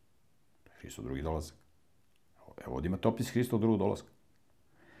 Blizu. Hristov drugi dolazak. Evo ovdje imate opis Hristov drugog dolaska.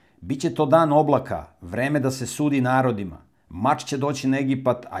 Biće to dan oblaka, vreme da se sudi narodima. Mač će doći na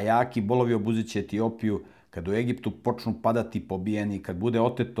Egipat, a jaki bolovi obuziće Etiopiju, kad u Egiptu počnu padati pobijeni, kad bude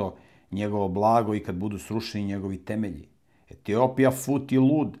oteto njegovo blago i kad budu srušeni njegovi temelji. Etiopija, Fut i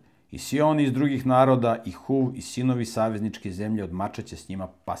Lud, i svi oni iz drugih naroda, i Huv, i sinovi savezničke zemlje od mača će s njima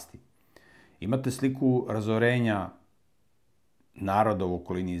pasti. Imate sliku razorenja naroda u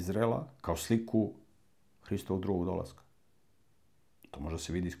okolini Izraela kao sliku Hristovog drugog dolaska. To može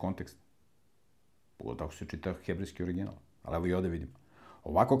se vidi iz konteksta. Pogotovo ako se čita hebrejski original. Ali evo i ovdje vidimo.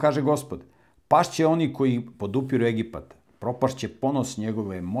 Ovako kaže Gospod, pašće oni koji podupiru Egipat, propašće ponos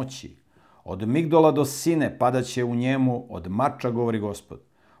njegove moći. Od Migdola do Sine padaće u njemu, od mača, govori Gospod.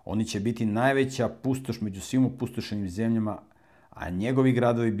 Oni će biti najveća pustoš među svim opustošenim zemljama, a njegovi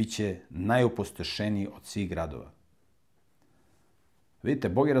gradovi bit će najopustošeniji od svih gradova. Vidite,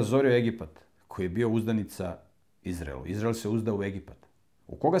 Bog je razorio Egipat, koji je bio uzdanica Izraelu. Izrael se uzda u Egipat.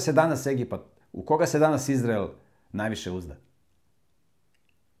 U koga se danas Izrael najviše uzda?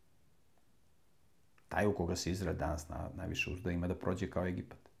 Taj u koga se Izrael danas najviše uzda ima da prođe kao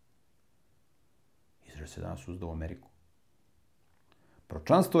Egipat. Izrael se danas uzda u Ameriku.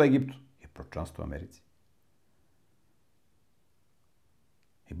 Proročanstvo u Egiptu je proročanstvo u Americi.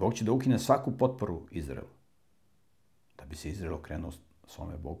 I Bog će da ukine svaku potporu Izraelu, da bi se Izrael okrenuo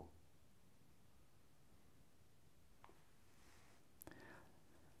svome Bogu.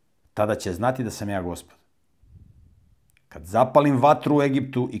 Tada će znati da sam ja Gospod. Kad zapalim vatru u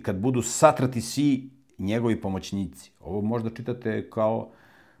Egiptu i kad budu satrati svi njegovi pomoćnici. Ovo možda čitate kao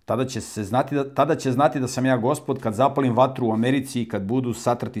tada će znati da sam ja Gospod kad zapalim vatru u Americi i kad budu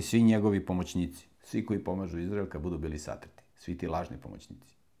satrati svi njegovi pomoćnici. Svi koji pomažu Izrael kad budu bili satrati. Svi ti lažni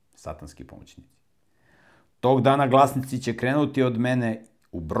pomoćnici. Satanski pomoćnici. Tog dana glasnici će krenuti od mene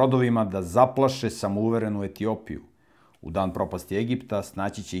u brodovima da zaplaše samouverenu Etiopiju. U dan propasti Egipta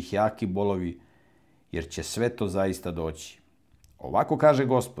snaći će ih jaki bolovi, jer će sve to zaista doći. Ovako kaže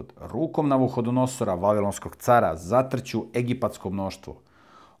Gospod, rukom Navuhodonosora, vavilonskog cara, zatrću egipatsko mnoštvo.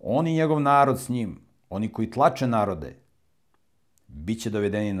 On i njegov narod s njim, oni koji tlače narode, bit će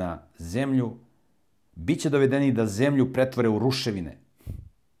dovedeni na zemlju, bit će dovedeni da zemlju pretvore u ruševine.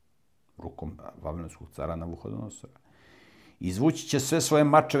 Rukom vavilonskog cara Navuhodonosora. Izvući će sve svoje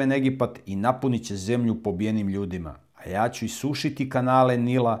mačeve na Egipat i napunit će zemlju pobijenim ljudima, a ja ću isušiti kanale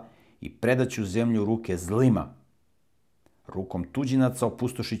Nila i predaću zemlju u ruke zlima. Rukom tuđinaca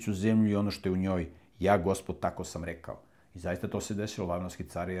opustošit ću zemlju i ono što je u njoj. Ja, Gospod, tako sam rekao. I zaista to se desilo. Vavilonski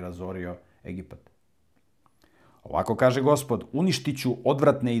car je razorio Egipat. Ovako kaže Gospod, uništit ću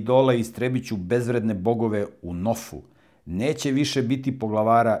odvratne idole i istrebit ću bezvredne bogove u Nofu. Neće više biti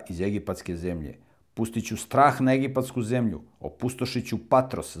poglavara iz egipatske zemlje. Pustit ću strah na egipatsku zemlju. Opustošit ću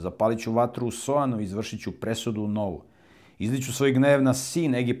Patros, zapalit ću vatru u Soanu i izvršit ću presudu u Novu. Izliću svoj gnev na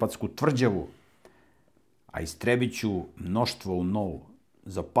Sin, egipatsku tvrđavu, a istrebit ću mnoštvo u Novu.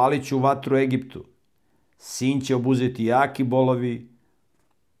 Zapalit ću vatru Egiptu. Sin će obuzeti jaki bolovi,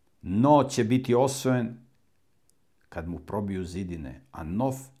 No će biti osvojen kad mu probiju zidine, a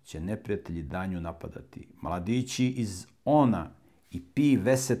Nov će neprijatelji danju napadati. Mladići iz Ona i Pi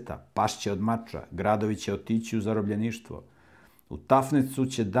Veseta pašće od mača, gradovi će otići u zarobljeništvo. U Tafnecu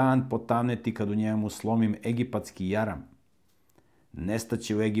će dan potamneti kad u njemu slomim egipatski jaram.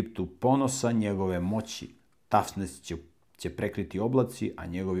 Nestaće u Egiptu ponosa njegove moći. Tafnec će prekriti oblaci, a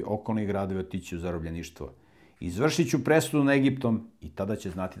njegovi okolni gradovi otići u zarobljeništvo. Izvršit ću presudu na Egiptom i tada će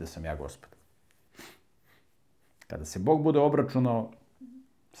znati da sam ja Gospod. Kada se Bog bude obračunao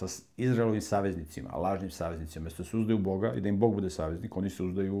sa Izraelovim saveznicima, lažnim saveznicima, mjesto se uzdaju Boga i da im Bog bude saveznik, oni se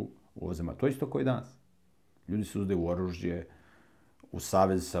uzdaju u ozema. To je isto kao i danas. Ljudi se uzdaju u oružje, u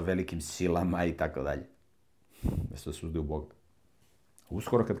savez sa velikim silama i tako dalje. Mjesto da se uzdaju u Boga.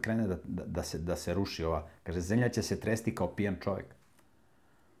 Uskoro kad krene da se ruši ova, kaže, zemlja će se tresti kao pijan čovjek.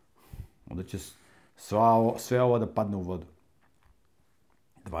 Onda će sve ovo da padne u vodu.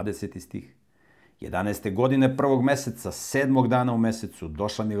 20. stih. 11. godine 1. meseca, 7. dana u mesecu,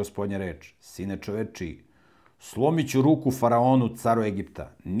 došla mi je Gospodnja reč. Sine čovečiji, slomit ću ruku faraonu, caru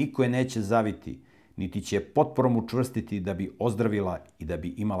Egipta. Niko je neće zaviti, niti će potporom učvrstiti da bi ozdravila i da bi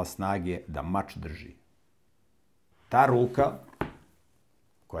imala snage da mač drži. Ta ruka,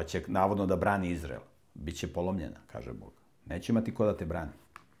 koja će navodno da brani Izrael, bit će polomljena, kaže Bog. Neće imati ko da te brani.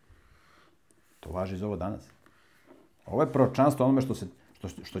 To važi za ovo danas. Ovo je proročanstvo onome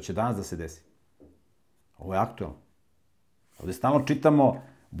što će danas da se desi. Ovo je aktualno. Ovdje stalno čitamo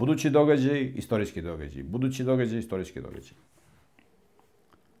budući događaj, istorijski događaj. Budući događaj, istorijski događaj.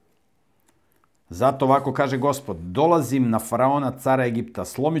 Zato ovako kaže Gospod, dolazim na faraona cara Egipta,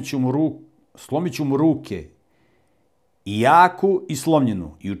 slomit ću mu ruke, i jaku i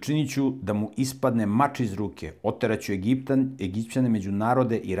slomljenu, i učinit ću da mu ispadne mač iz ruke. Oteraću Egipćane među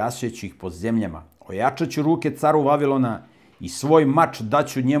narode i rasijeću ih po zemljama. Ojačaću ruke caru Vavilona i svoj mač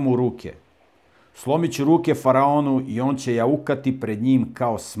daću njemu u ruke. Slomit ću ruke faraonu i on će jaukati pred njim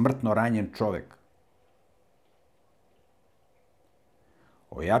kao smrtno ranjen čovek.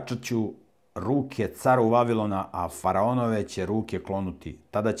 Ojačat ću ruke caru Vavilona, a faraonove će ruke klonuti.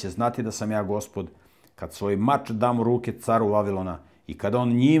 Tada će znati da sam ja Gospod, kad svoj mač dam u ruke caru Vavilona i kada on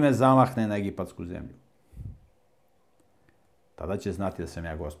njime zamahne na egipatsku zemlju. Tada će znati da sam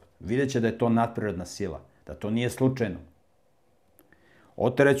ja Gospod. Vidjet će da je to nadprirodna sila, da to nije slučajno.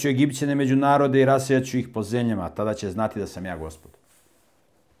 Oteraću Egipćane među narode i rasejaću ih po zemljama, a tada će znati da sam ja Gospod.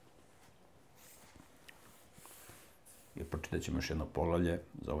 I pročitat ćemo još jedno poglavlje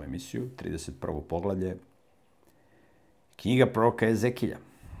za ovu emisiju, 31. poglavlje. Knjiga proroka Ezekilja.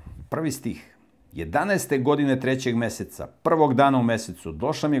 1. stih. 11. godine 3. meseca, prvog dana u mesecu,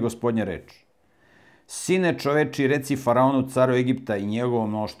 došla mi je Gospodnja reč. Sine čoveči, reci faraonu, caru Egipta i njegovom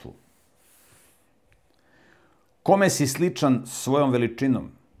mnoštvu. Kome si sličan svojom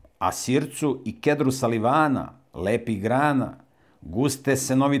veličinom? Asircu i kedru sa Livana, lepih grana, guste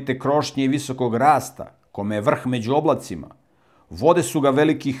senovite krošnje i visokog rasta, kome je vrh među oblacima. Vode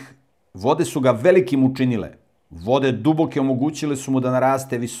su ga velikim učinile. Vode duboke omogućile su mu da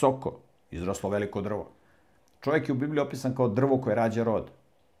naraste visoko. Izraslo veliko drvo. Čovjek je u Bibliji opisan kao drvo koje rađa rod.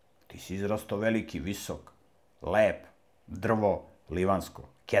 Ti si izrastao veliki, visok, lep, drvo livansko,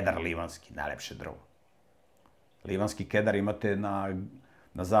 kedar livanski, najlepše drvo. Livanski kedar imate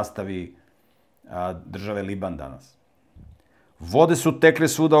na zastavi države Liban danas. Vode su tekle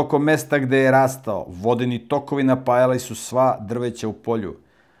svuda oko mesta gde je rastao. Vodeni tokovi napajali su sva drveća u polju.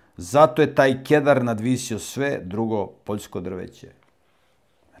 Zato je taj kedar nadvisio sve drugo poljsko drveće.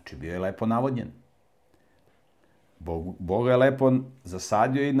 Znači, bio je lepo navodnjen. Bog je lepo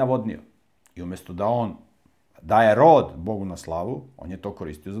zasadio i navodnio. I umjesto da on daje rod Bogu na slavu, on je to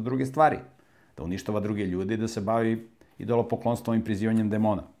koristio za druge stvari. Da uništava druge ljude i da se bavi idolopoklonstvom i prizivanjem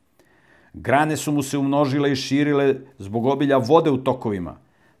demona. Grane su mu se umnožile i širile zbog obilja vode u tokovima.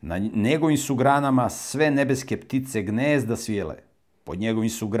 Na njegovim su granama sve nebeske ptice gnezda svijele. Pod njegovim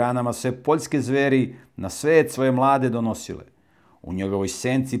su granama sve poljske zveri na svet svoje mlade donosile. U njegovoj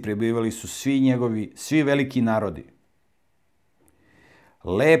senci prebivali su svi veliki narodi.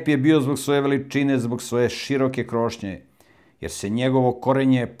 Lep je bio zbog svoje veličine, zbog svoje široke krošnje, jer se njegovo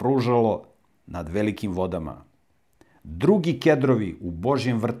korenje pružalo nad velikim vodama. Drugi kedrovi u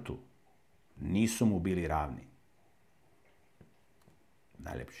Božjem vrtu nisu mu bili ravni.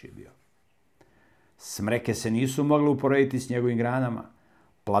 Najlepši je bio. Smreke se nisu mogle uporediti s njegovim granama.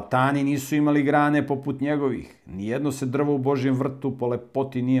 Platani nisu imali grane poput njegovih. Nijedno se drvo u Božjem vrtu po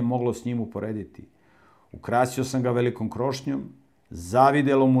lepoti nije moglo s njim uporediti. Ukrasio sam ga velikom krošnjom,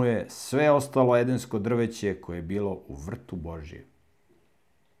 zavidelo mu je sve ostalo edensko drveće koje je bilo u vrtu Božjem.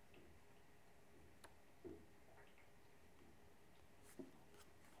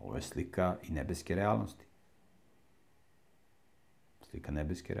 Ovo je slika i nebeske realnosti. Slika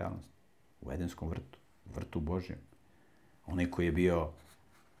nebeske realnosti. U edenskom vrtu, vrtu Božjem. Onaj koji je bio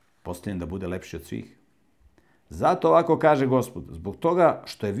postavljen da bude lepši od svih. Zato ovako kaže Gospod, zbog toga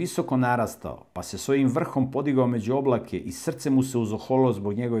što je visoko narastao, pa se svojim vrhom podigao među oblake i srce mu se uzoholilo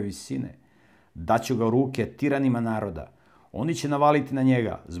zbog njegove visine, daću ga u ruke tiranima naroda. Oni će navaliti na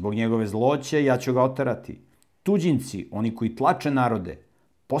njega, zbog njegove zloće ja ću ga oterati. Tuđinci, oni koji tlače narode,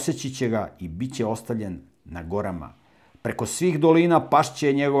 poseći će ga i bit će ostavljen na gorama. Preko svih dolina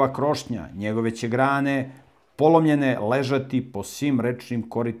pašće njegova krošnja, njegove će grane polomljene ležati po svim rečnim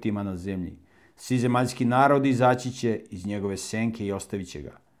koritima na zemlji. Svi zemaljski narodi izaći će iz njegove senke i ostavit će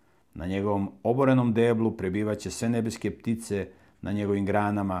ga. Na njegovom oborenom deblu prebivaće sve nebeske ptice, na njegovim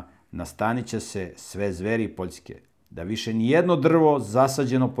granama nastanit će se sve zveri poljske, da više nijedno drvo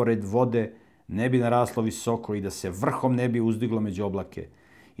zasađeno pored vode ne bi naraslo visoko i da se vrhom ne bi uzdiglo među oblake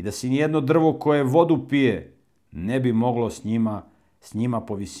i da se nijedno drvo koje vodu pije ne bi moglo s njima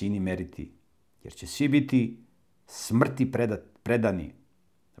po visini meriti, jer će svi biti smrti predani,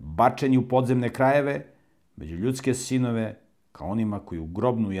 bačeni u podzemne krajeve, među ljudske sinove, kao onima koji u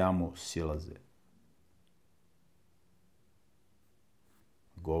grobnu jamu silaze.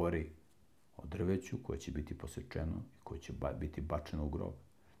 Govori o drveću koje će biti posečeno i koje će biti bačeno u grob.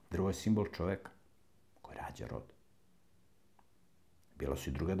 Drvo je simbol čoveka koji rađa rod. Bila su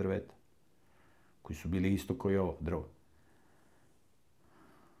i druga drveta koji su bili isto kao i ovo drvo,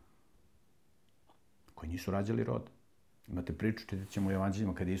 koji nisu rađali rod. Imate priču, čitat ćemo u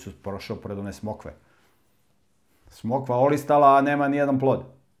Evanđeljima, kad je Isus prošao pored one smokve. Smokva olistala, a nema nijedan plod.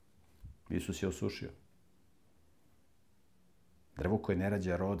 Isus je osušio. Drvo koje ne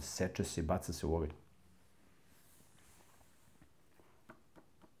rađa rod, seče se i baca se u oganj.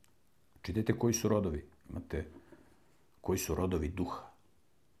 Čitajte koji su rodovi. Imate koji su rodovi duha.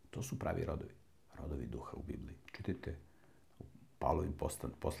 To su pravi rodovi. Rodovi duha u Bibliji. Čitajte u Pavlovim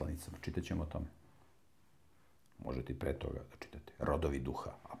poslanicama. Čitat ćemo o tome. Možete i pre toga da čitate. Rodovi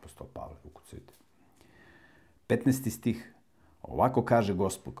duha, apostol Pavle, ukucajte. 15. stih. Ovako kaže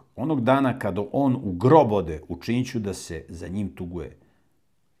Gospod. Onog dana kada on u grob ode, učinit ću da se za njim tuguje.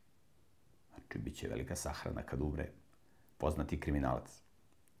 Znači, bit će velika sahrana kad umre poznati kriminalac.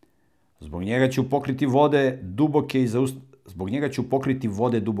 Zbog njega ću pokriti vode duboke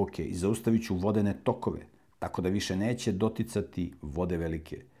i zaustavit ću vodene tokove, tako da više neće doticati vode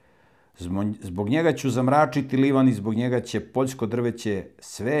velike. Zbog njega ću zamračiti livan i zbog njega će poljsko drveće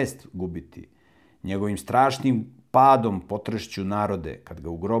svest gubiti. Njegovim strašnim padom potrešću narode, kad ga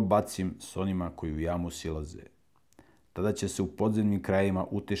u grob bacim s onima koji u jamu silaze. Tada će se u podzemnim krajima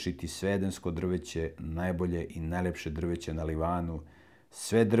utešiti sve edensko drveće, najbolje i najlepše drveće na Livanu,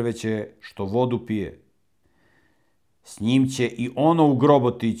 sve drveće što vodu pije. S njim će i ono u grob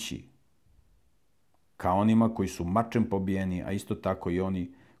otići, kao onima koji su mačem pobijeni, a isto tako i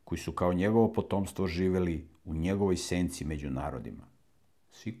oni koji su kao njegovo potomstvo živeli u njegovoj senci među narodima.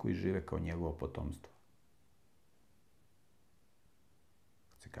 Svi koji žive kao njegovo potomstvo.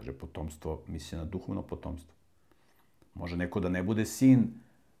 Kad se kaže potomstvo, misli na duhovno potomstvo. Može neko da ne bude sin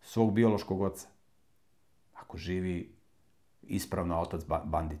svog biološkog oca. Ako živi ispravno, a otac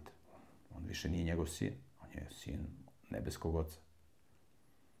bandit, on više nije njegov sin. On je sin nebeskog oca.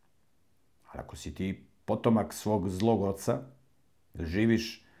 Ali ako si ti potomak svog zlog oca, da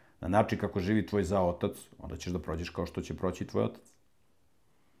živiš na način kako živi tvoj zao otac, onda ćeš da prođeš kao što će proći tvoj otac.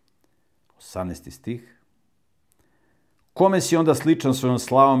 18. stih. Kome si onda sličan svojom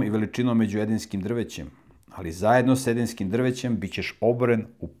slavom i veličinom među edenskim drvećem? Ali zajedno s edenskim drvećem bit ćeš oboren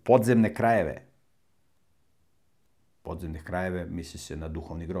u podzemne krajeve. Podzemne krajeve misli se na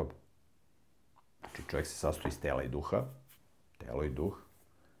duhovni grob. Znači čovjek se sastoji iz tela i duha. Telo i duh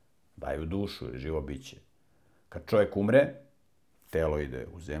daju dušu i živo biće. Kad čovjek umre, telo ide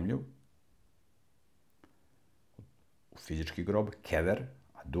u zemlju, u fizički grob, kever,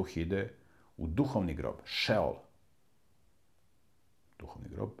 a duh ide u duhovni grob, šeol. Duhovni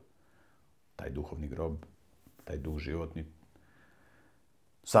grob, taj duh životni,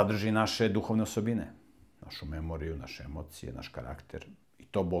 sadrži naše duhovne osobine, našu memoriju, naše emocije, naš karakter. I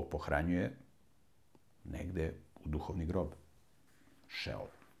to Bog pohranjuje negde u duhovni grob, šeol.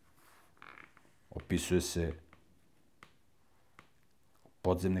 Opisuje se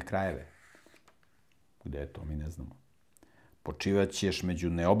podzemne krajeve. Gde je to, mi ne znamo. Počivaćeš među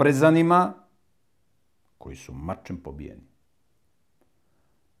neobrezanima, koji su mačem pobijeni.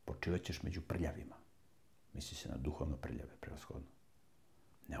 Počivaćeš među prljavima. Misli se na duhovno prljave, prevashodno.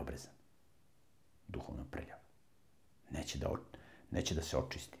 Neobrezan. Duhovno prljav. Neće da se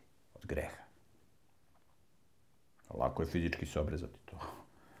očisti od greha. Lako je fizički se obrezati to.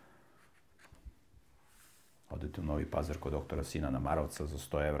 Odete u Novi Pazar kod doktora Sinana Marovca za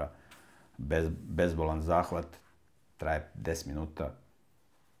 100 evra, bezbolan zahvat, traje 10 minuta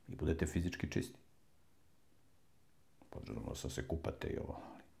i budete fizički čisti. Podržavno se kupate i ovo.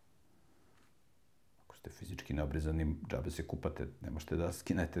 Ako ste fizički neobrezani, džabe se kupate, ne možete da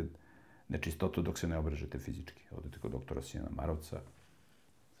skinete nečistotu dok se ne obrežete fizički. Odete kod doktora Sinana Marovca,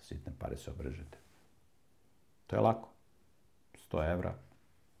 za sitne pare se obrežete. To je lako. 100 evra.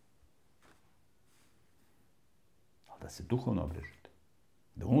 Da se duhovno obrežete,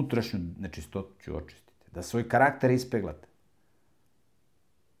 da unutrašnju nečistoću očistite, da svoj karakter ispeglate,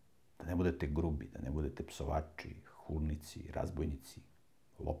 da ne budete grubi, da ne budete psovači, hurnici, razbojnici,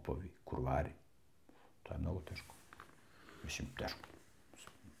 lopovi, kurvari. To je mnogo teško. Mislim, teško.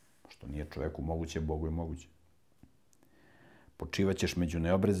 Što nije čoveku moguće, Bogu je moguće. Počivaćeš među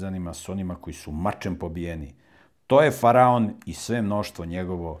neobrezanima s onima koji su mačem pobijeni. To je faraon i sve mnoštvo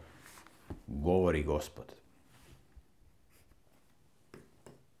njegovo, govori Gospod.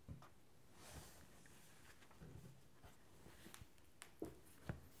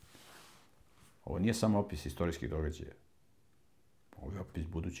 Ovo nije samo opis istorijskih događaja. Ovo je opis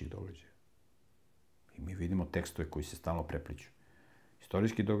budućih događaja. I mi vidimo tekstove koji se stalno prepliću.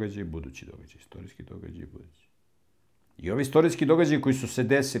 Istorijski događaj, budući događaj. Istorijski događaj, budući. I ovi istorijski događaji koji su se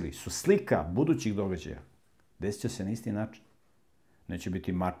desili su slika budućih događaja. Desit će se na isti način. Neće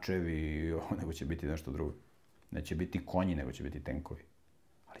biti mačevi, nego će biti nešto drugo. Neće biti konji, nego će biti tenkovi.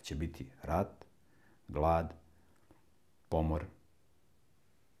 Ali će biti rat, glad, pomor.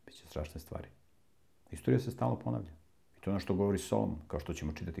 Biće strašne stvari. Istorija se stalno ponavlja. I to je ono što govori Solomon, kao što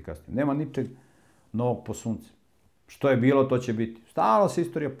ćemo čitati kasnije. Nema ničeg novog po suncu. Što je bilo, to će biti. Stalno se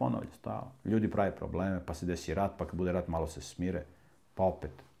istorija ponavlja, stalno. Ljudi prave probleme, pa se desi rat, pa kad bude rat malo se smire, pa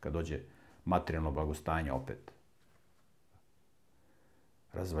opet, kad dođe materijalno blagostanje, opet.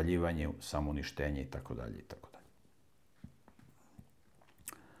 Razvaljivanje, samouništenje i tako dalje i tako dalje.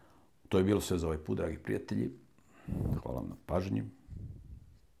 To je bilo sve za ovaj put, dragi prijatelji. Hvala vam na pažnji.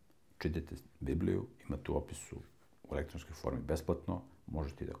 Čitajte Bibliju, imate u opisu u elektronskoj formi besplatno.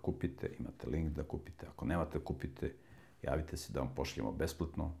 Možete i da kupite, imate link da kupite. Ako nemate da kupite, javite se da vam pošaljemo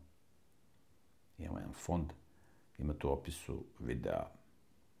besplatno. Imamo jedan fond, imate u opisu videa,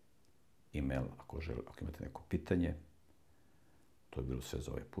 e-mail, ako imate neko pitanje. To je bilo sve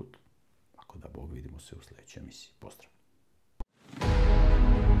za ovaj put. Ako da Bog, vidimo se u sljedećoj emisiji. Pozdrav!